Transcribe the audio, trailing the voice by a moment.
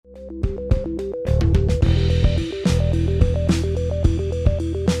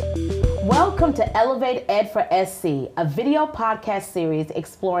Welcome to Elevate Ed for SC, a video podcast series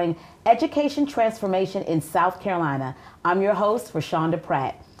exploring education transformation in South Carolina. I'm your host, Rashonda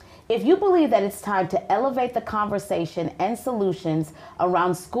Pratt. If you believe that it's time to elevate the conversation and solutions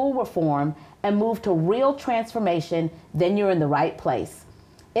around school reform and move to real transformation, then you're in the right place.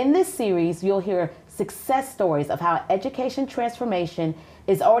 In this series, you'll hear success stories of how education transformation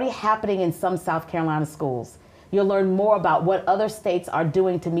is already happening in some South Carolina schools. You'll learn more about what other states are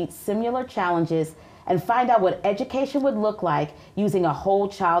doing to meet similar challenges and find out what education would look like using a whole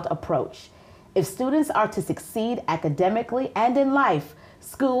child approach. If students are to succeed academically and in life,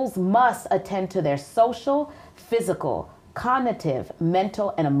 schools must attend to their social, physical, cognitive,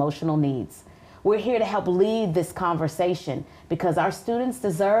 mental, and emotional needs. We're here to help lead this conversation because our students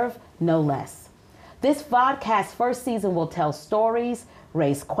deserve no less. This vodcast first season will tell stories,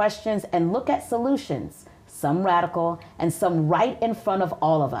 raise questions, and look at solutions, some radical and some right in front of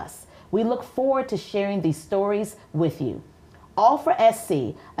all of us. We look forward to sharing these stories with you. All for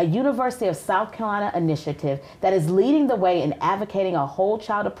SC, a University of South Carolina initiative that is leading the way in advocating a whole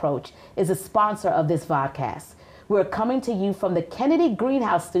child approach, is a sponsor of this vodcast. We're coming to you from the Kennedy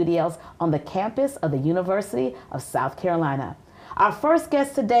Greenhouse Studios on the campus of the University of South Carolina. Our first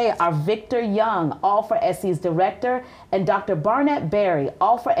guests today are Victor Young, All for SC's director, and Dr. Barnett Berry,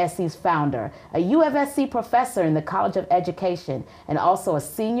 All for SC's founder, a U of SC professor in the College of Education, and also a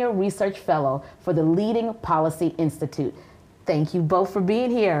senior research fellow for the Leading Policy Institute. Thank you both for being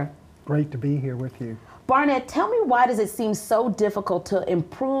here. Great to be here with you. Barnett, tell me, why does it seem so difficult to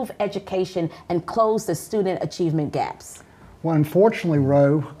improve education and close the student achievement gaps? Well, unfortunately,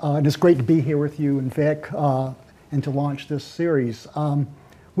 Ro, it is great to be here with you and Vic and to launch this series.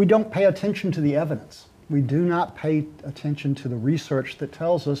 We don't pay attention to the evidence. We do not pay attention to the research that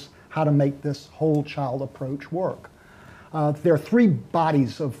tells us how to make this whole child approach work. There are three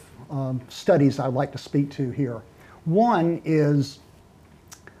bodies of studies I'd like to speak to here. One is,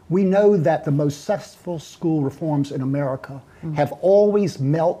 we know that the most successful school reforms in America have always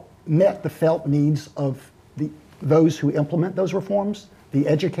met the felt needs of those who implement those reforms, the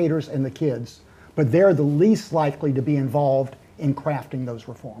educators and the kids, but they're the least likely to be involved in crafting those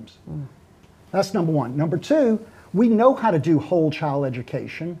reforms. That's number one. Number two, we know how to do whole child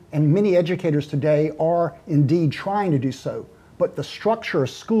education, and many educators today are indeed trying to do so, but the structure of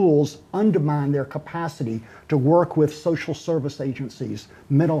schools undermine their capacity to work with social service agencies,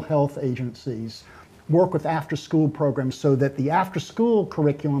 mental health agencies, work with after-school programs so that the after-school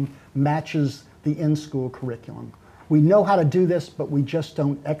curriculum matches the in-school curriculum. We know how to do this, but we just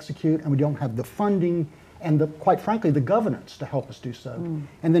don't execute, and we don't have the funding and, quite frankly, the governance to help us do so.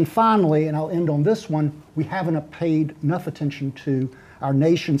 And then finally, and I'll end on this one, we haven't paid enough attention to our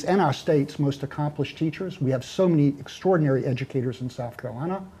nation's and our state's most accomplished teachers. We have so many extraordinary educators in South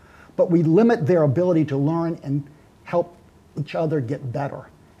Carolina, but we limit their ability to learn and help each other get better.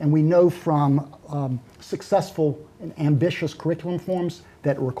 And we know from successful and ambitious curriculum forms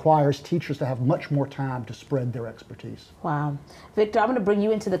that it requires teachers to have much more time to spread their expertise. Wow. Victor, I'm going to bring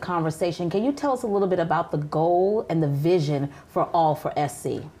you into the conversation. Can you tell us a little bit about the goal and the vision for All for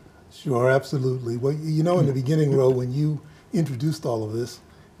SC? Sure, absolutely. Well, you know, in the beginning, Ro, when you introduced all of this,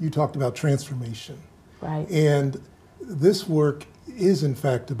 you talked about transformation. Right. And this work is, in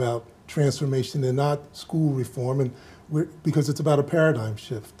fact, about transformation and not school reform, and because it's about a paradigm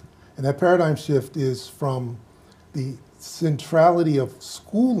shift. And that paradigm shift is from the centrality of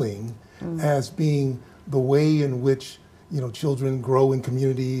schooling as being the way in which, you know, children grow in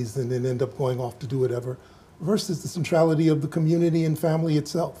communities and then end up going off to do whatever, versus the centrality of the community and family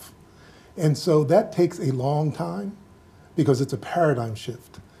itself. And so that takes a long time because it's a paradigm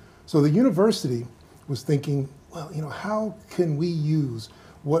shift. So the university was thinking, well, you know, how can we use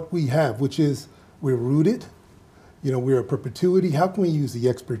what we have, which is we're rooted, you know, we're a perpetuity. How can we use the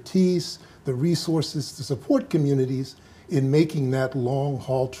expertise, the resources to support communities in making that long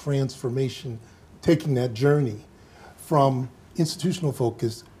haul transformation, taking that journey from institutional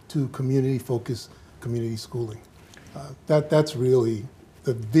focus to community focus, community schooling. That's really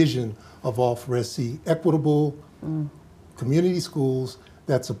the vision of All for SC, equitable community schools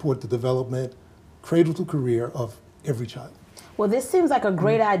that support the development, cradle to career of every child. Well, this seems like a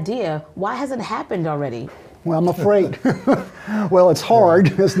great idea. Why hasn't it happened already? Well, I'm afraid. Well, it's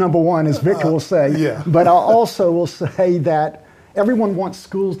hard, as number one, as Victor will say. Yeah. But I also will say that everyone wants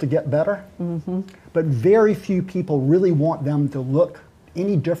schools to get better, but very few people really want them to look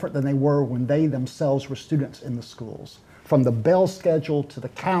any different than they were when they themselves were students in the schools. From the bell schedule to the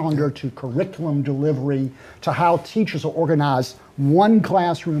calendar to curriculum delivery to how teachers are organized one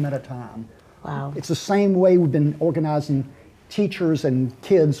classroom at a time. Wow. It's the same way we've been organizing teachers and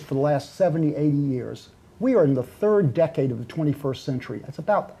kids for the last 70, 80 years. We are in the third decade of the 21st century. It's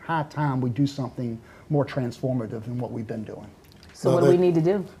about high time we do something more transformative than what we've been doing. So what do we need to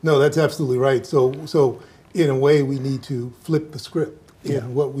do? No, that's absolutely right. So in a way, we need to flip the script. Yeah.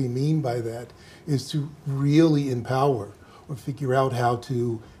 And what we mean by that is to really empower or figure out how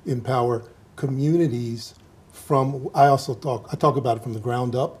to empower communities from, I talk about it from the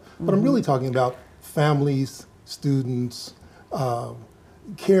ground up, but I'm really talking about families, students,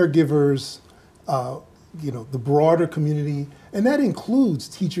 caregivers, the broader community, and that includes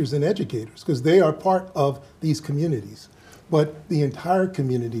teachers and educators because they are part of these communities. But the entire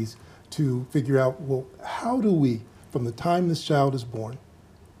communities to figure out, well, how do we, from the time this child is born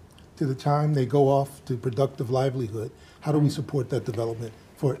to the time they go off to productive livelihood, how do we support that development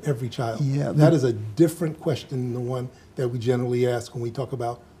for every child? Yeah, that is a different question than the one that we generally ask when we talk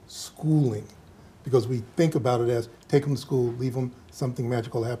about schooling, because we think about it as take them to school, leave them, something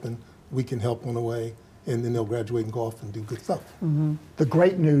magical happen, we can help on the way, and then they'll graduate and go off and do good stuff. Mm-hmm. The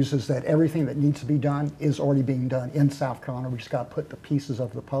great news is that everything that needs to be done is already being done in South Carolina. We just got to put the pieces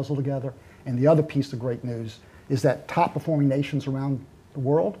of the puzzle together. And the other piece of great news is that top performing nations around the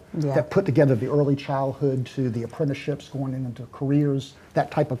world that put together the early childhood to the apprenticeships going into careers,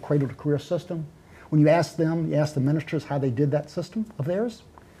 that type of cradle to career system. When you ask them, you ask the ministers how they did that system of theirs,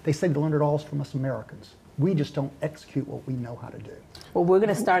 they say they learned it all from us Americans. We just don't execute what we know how to do. Well, we're going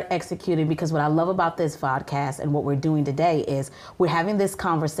to start executing because what I love about this podcast and what we're doing today is we're having this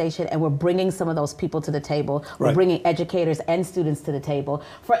conversation and we're bringing some of those people to the table. We're bringing educators and students to the table.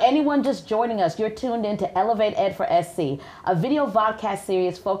 For anyone just joining us, you're tuned in to Elevate Ed for SC, a video vodcast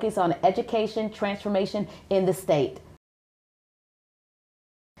series focused on education transformation in the state.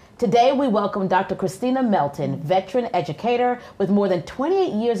 Today, we welcome Dr. Christina Melton, veteran educator with more than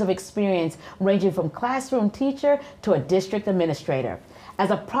 28 years of experience ranging from classroom teacher to a district administrator.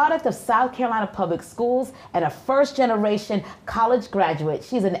 As a product of South Carolina Public Schools and a first-generation college graduate,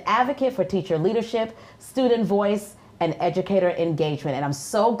 she's an advocate for teacher leadership, student voice, and educator engagement. And I'm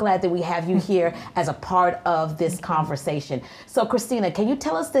so glad that we have you here as a part of this conversation. So Christina, can you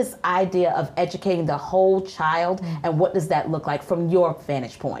tell us this idea of educating the whole child and what does that look like from your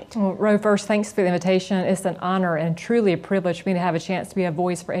vantage point? Well, Ro, first, thanks for the invitation. It's an honor and truly a privilege for me to have a chance to be a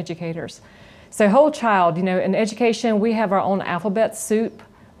voice for educators. So whole child, in education, we have our own alphabet soup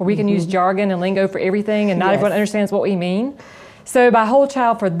where we can use jargon and lingo for everything and not everyone understands what we mean. So by whole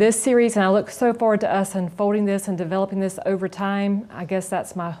child for this series, and I look so forward to us unfolding this and developing this over time. I guess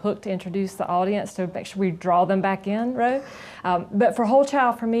that's my hook to introduce the audience to make sure we draw them back in, Ro. But for whole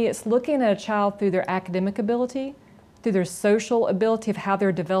child, for me, it's looking at a child through their academic ability, through their social ability of how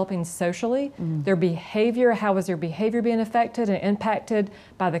they're developing socially, their behavior, how is their behavior being affected and impacted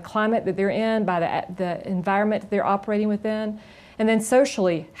by the climate that they're in, by the environment that they're operating within, and then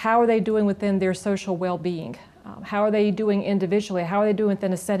socially, how are they doing within their social well-being? How are they doing individually? How are they doing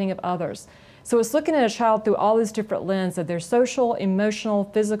within a setting of others? So it's looking at a child through all these different lenses of their social, emotional,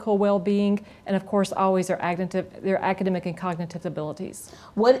 physical well-being, and of course always their academic and cognitive abilities.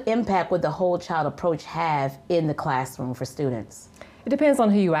 What impact would the whole child approach have in the classroom for students? It depends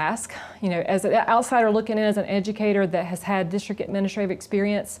on who you ask. As an outsider looking in as an educator that has had district administrative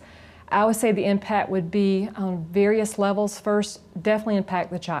experience, I would say the impact would be on various levels. First, definitely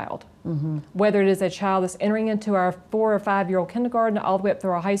impact the child. Whether it is a child that's entering into our 4 or 5-year-old kindergarten all the way up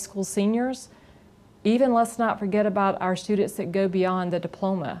through our high school seniors. Even let's not forget about our students that go beyond the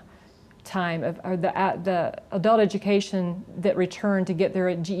diploma time or the adult education that return to get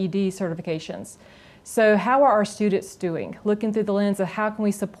their GED certifications. So how are our students doing? Looking through the lens of how can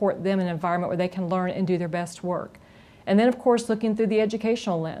we support them in an environment where they can learn and do their best work. And then of course looking through the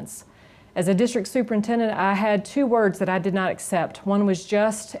educational lens. As a district superintendent, I had 2 words that I did not accept. One was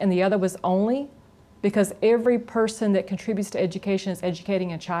just and the other was only, because every person that contributes to education is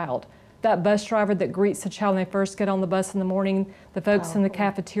educating a child. That bus driver that greets the child when they first get on the bus in the morning, the folks in the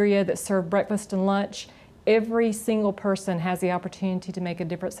cafeteria that serve breakfast and lunch, every single person has the opportunity to make a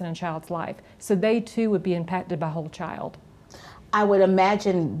difference in a child's life. So they too would be impacted by whole child. I would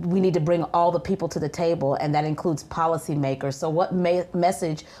imagine we need to bring all the people to the table, and that includes policymakers. So what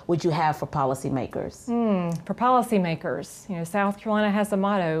message would you have for policymakers? For policymakers, South Carolina has a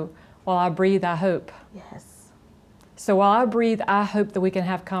motto, while I breathe, I hope. Yes. So while I breathe, I hope that we can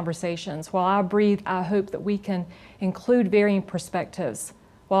have conversations. While I breathe, I hope that we can include varying perspectives.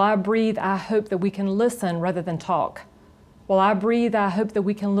 While I breathe, I hope that we can listen rather than talk. While I breathe, I hope that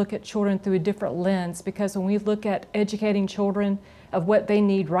we can look at children through a different lens, because when we look at educating children of what they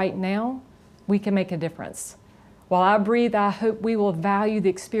need right now, we can make a difference. While I breathe, I hope we will value the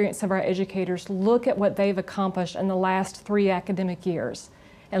experience of our educators. Look at what they've accomplished in the last 3 academic years.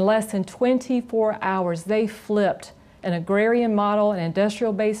 In less than 24 hours, they flipped an agrarian model, an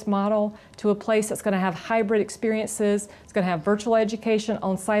industrial-based model, to a place that's going to have hybrid experiences. It's going to have virtual education,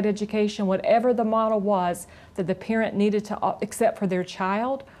 on-site education, whatever the model was that the parent needed to accept for their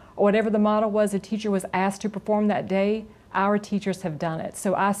child, or whatever the model was the teacher was asked to perform that day, our teachers have done it.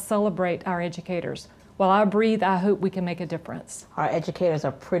 So I celebrate our educators. While I breathe, I hope we can make a difference. Our educators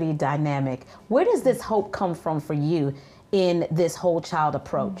are pretty dynamic. Where does this hope come from for you in this whole child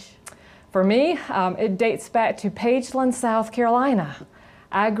approach? For me, it dates back to Pageland, South Carolina.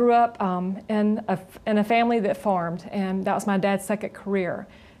 I grew up in a family that farmed, and that was my dad's second career.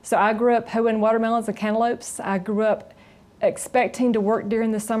 So I grew up hoeing watermelons and cantaloupes. I grew up expecting to work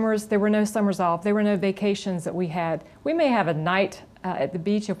during the summers. There were no summers off. There were no vacations that we had. We may have a night at the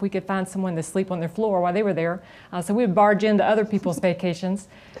beach if we could find someone to sleep on their floor while they were there. So we would barge into other people's vacations.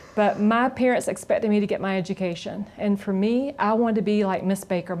 But my parents expected me to get my education. And for me, I wanted to be like Miss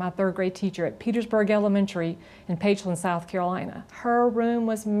Baker, my 3rd grade teacher at Petersburg Elementary in Pageland, South Carolina. Her room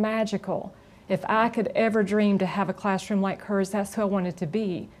was magical. If I could ever dream to have a classroom like hers, that's who I wanted to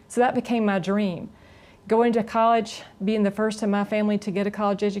be. So that became my dream. Going to college, being the first in my family to get a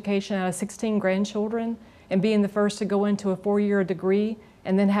college education out of 16 grandchildren, and being the first to go into a 4-year degree,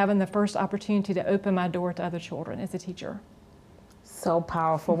 and then having the first opportunity to open my door to other children as a teacher. So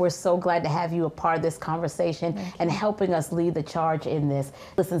powerful. We're so glad to have you a part of this conversation and helping us lead the charge in this.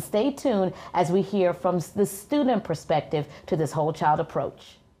 Listen, stay tuned as we hear from the student perspective to this whole child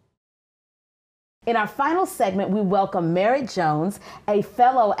approach. In our final segment, we welcome Merritt Jones, a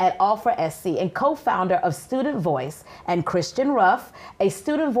fellow at Offer SC and co-founder of Student Voice, and Christian Ruff, a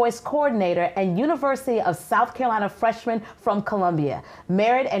Student Voice coordinator and University of South Carolina freshman from Columbia.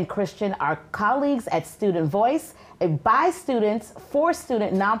 Merritt and Christian are colleagues at Student Voice, a by students, for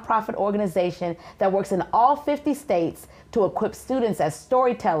student nonprofit organization that works in all 50 states to equip students as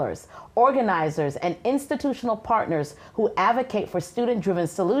storytellers, organizers, and institutional partners who advocate for student-driven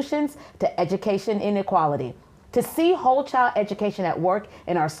solutions to education inequality. To see whole child education at work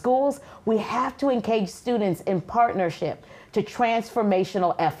in our schools, we have to engage students in partnership to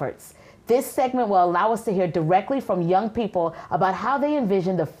transformational efforts. This segment will allow us to hear directly from young people about how they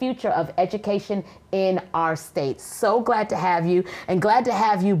envision the future of education in our states. So glad to have you, and glad to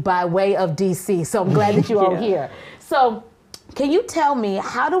have you by way of DC. So I'm glad that you are here. So can you tell me,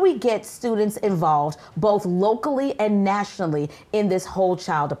 how do we get students involved both locally and nationally in this whole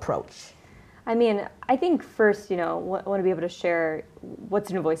child approach? I mean, I think first, want to be able to share what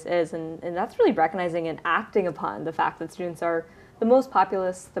Student Voice is, and that's really recognizing and acting upon the fact that students are the most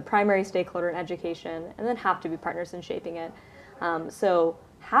populous, the primary stakeholder in education, and then have to be partners in shaping it. So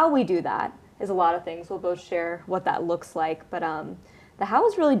how we do that is a lot of things. We'll both share what that looks like, but the how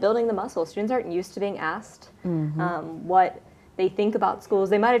is really building the muscle. Students aren't used to being asked what they think about schools.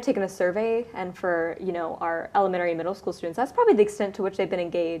 They might have taken a survey, and for our elementary and middle school students, that's probably the extent to which they've been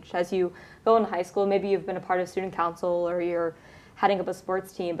engaged. As you go into high school, maybe you've been a part of student council or you're heading up a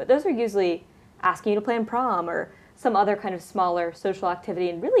sports team, but those are usually asking you to plan prom or some other kind of smaller social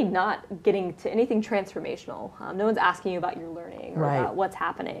activity, and really not getting to anything transformational. No one's asking you about your learning or about what's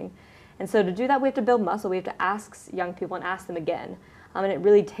happening. And so to do that, we have to build muscle. We have to ask young people and ask them again. And it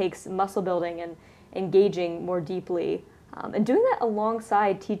really takes muscle building and engaging more deeply, and doing that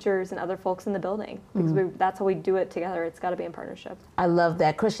alongside teachers and other folks in the building, because that's how we do it together. It's got to be in partnership. I love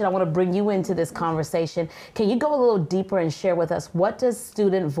that. Christian, I want to bring you into this conversation. Can you go a little deeper and share with us, what does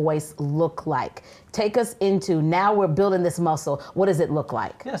Student Voice look like? Take us into, now we're building this muscle. What does it look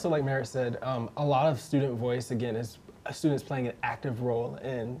like? Yeah, so like Merritt said, a lot of Student Voice, again, is students playing an active role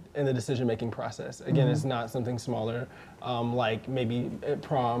in the decision-making process. Again, it's not something smaller like maybe at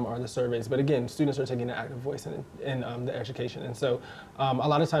prom or the surveys, but again, students are taking an active voice in the education. And so a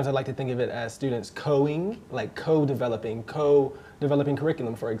lot of times I like to think of it as students co-developing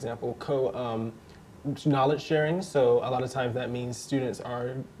curriculum, for example, knowledge sharing. So a lot of times that means students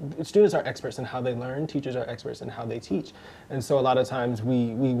are experts in how they learn, teachers are experts in how they teach. And so a lot of times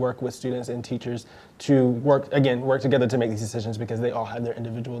we work with students and teachers to work together to make these decisions, because they all have their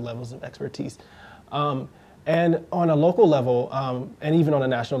individual levels of expertise. And on a local level, and even on a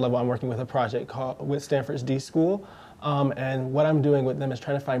national level, I'm working with a project with Stanford's D School. And what I'm doing with them is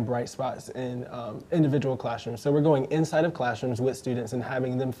trying to find bright spots in individual classrooms. So we're going inside of classrooms with students and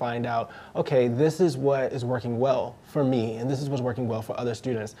having them find out, okay, this is what is working well for me, and this is what's working well for other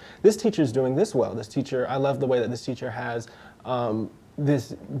students. This teacher is doing this well. This teacher, I love the way that this teacher has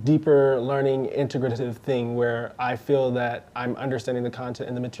this deeper learning integrative thing where I feel that I'm understanding the content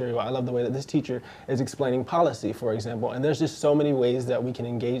and the material. I love the way that this teacher is explaining policy, for example, and there's just so many ways that we can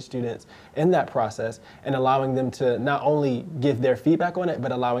engage students in that process and allowing them to not only give their feedback on it,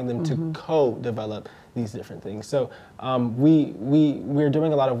 but allowing them to co-develop these different things. So we're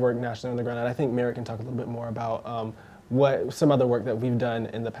doing a lot of work nationally on the ground, and I think Merritt can talk a little bit more about what some other work that we've done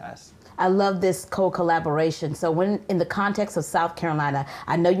in the past. I love this co-collaboration. So when in the context of South Carolina,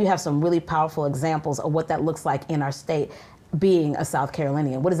 I know you have some really powerful examples of what that looks like in our state, being a South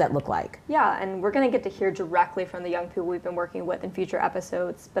Carolinian. What does that look like? Yeah, and we're going to get to hear directly from the young people we've been working with in future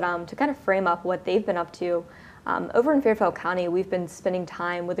episodes. But to kind of frame up what they've been up to, over in Fairfield County, we've been spending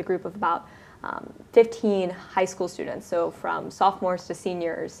time with a group of about 15 high school students, so from sophomores to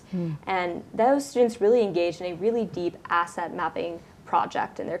seniors. And those students really engaged in a really deep asset mapping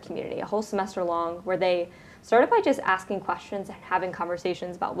project in their community, a whole semester long, where they started by just asking questions and having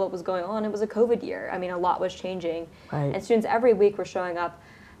conversations about what was going on. It was a COVID year. I mean, a lot was changing. Right. And students every week were showing up,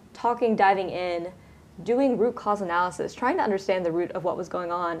 talking, diving in, doing root cause analysis, trying to understand the root of what was going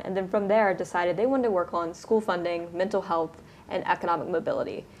on. And then from there decided they wanted to work on school funding, mental health, and economic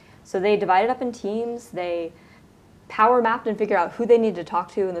mobility. So they divided up in teams. They power mapped and figure out who they need to talk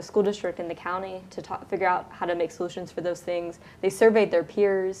to in the school district and the county to figure out how to make solutions for those things. They surveyed their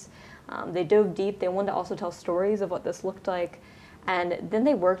peers. They dove deep. They wanted to also tell stories of what this looked like. And then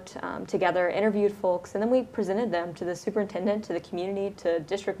they worked together, interviewed folks, and then we presented them to the superintendent, to the community, to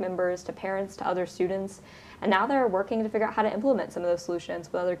district members, to parents, to other students. And now they're working to figure out how to implement some of those solutions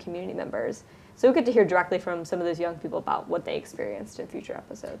with other community members. So we get to hear directly from some of those young people about what they experienced in future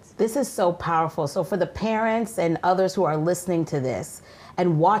episodes. This is so powerful. So for the parents and others who are listening to this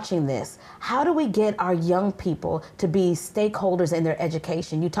and watching this, how do we get our young people to be stakeholders in their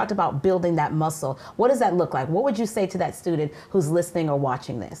education? You talked about building that muscle. What does that look like? What would you say to that student who's listening or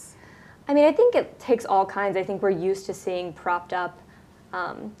watching this? I mean, I think it takes all kinds. I think we're used to seeing propped up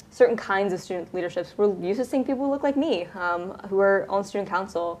certain kinds of student leaderships. We're used to seeing people who look like me, who are on student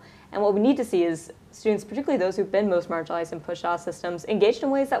council. And what we need to see is students, particularly those who've been most marginalized and pushed out of systems, engaged in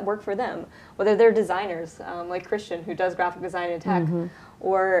ways that work for them. Whether they're designers, like Christian, who does graphic design and tech,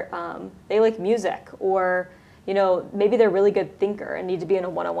 or they like music, or maybe they're a really good thinker and need to be in a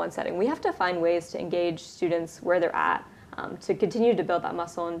one-on-one setting. We have to find ways to engage students where they're at, to continue to build that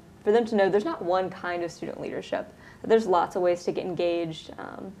muscle, and for them to know there's not one kind of student leadership. There's lots of ways to get engaged.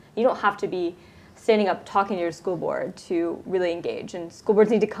 You don't have to be standing up talking to your school board to really engage, and school boards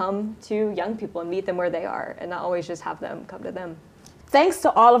need to come to young people and meet them where they are and not always just have them come to them. Thanks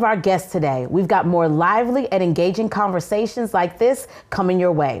to all of our guests today. We've got more lively and engaging conversations like this coming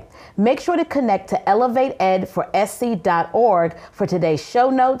your way. Make sure to connect to elevateed4sc.org for today's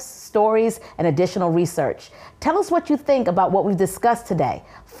show notes, stories, and additional research. Tell us what you think about what we've discussed today.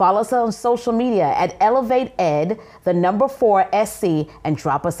 Follow us on social media at elevateed4sc, and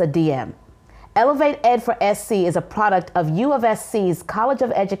drop us a DM. Elevate Ed for SC is a product of U of SC's College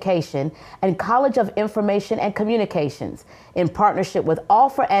of Education and College of Information and Communications in partnership with All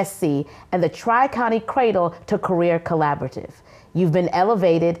for SC and the Tri-County Cradle to Career Collaborative. You've been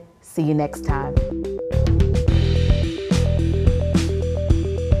elevated. See you next time.